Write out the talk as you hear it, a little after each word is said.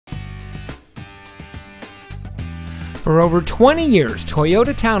For over 20 years,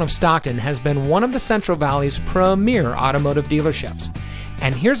 Toyota Town of Stockton has been one of the Central Valley's premier automotive dealerships.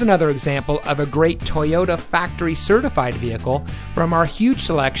 And here's another example of a great Toyota factory certified vehicle from our huge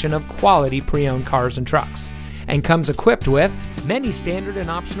selection of quality pre-owned cars and trucks. And comes equipped with many standard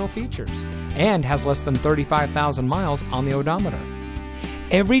and optional features, and has less than 35,000 miles on the odometer.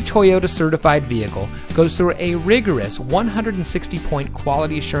 Every Toyota certified vehicle goes through a rigorous 160-point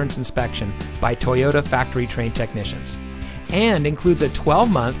quality assurance inspection by Toyota factory trained technicians, and includes a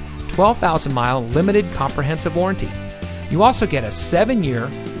 12-month, 12,000-mile limited comprehensive warranty. You also get a 7-year,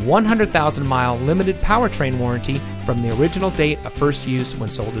 100,000-mile limited powertrain warranty from the original date of first use when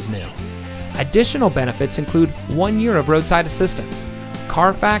sold as new. Additional benefits include 1 year of roadside assistance,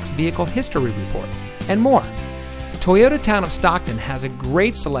 Carfax Vehicle History Report, and more. Toyota Town of Stockton has a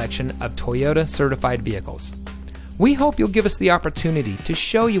great selection of Toyota certified vehicles. We hope you'll give us the opportunity to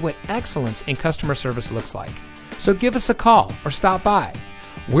show you what excellence in customer service looks like. So give us a call or stop by.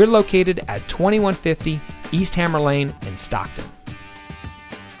 We're located at 2150 East Hammer Lane in Stockton.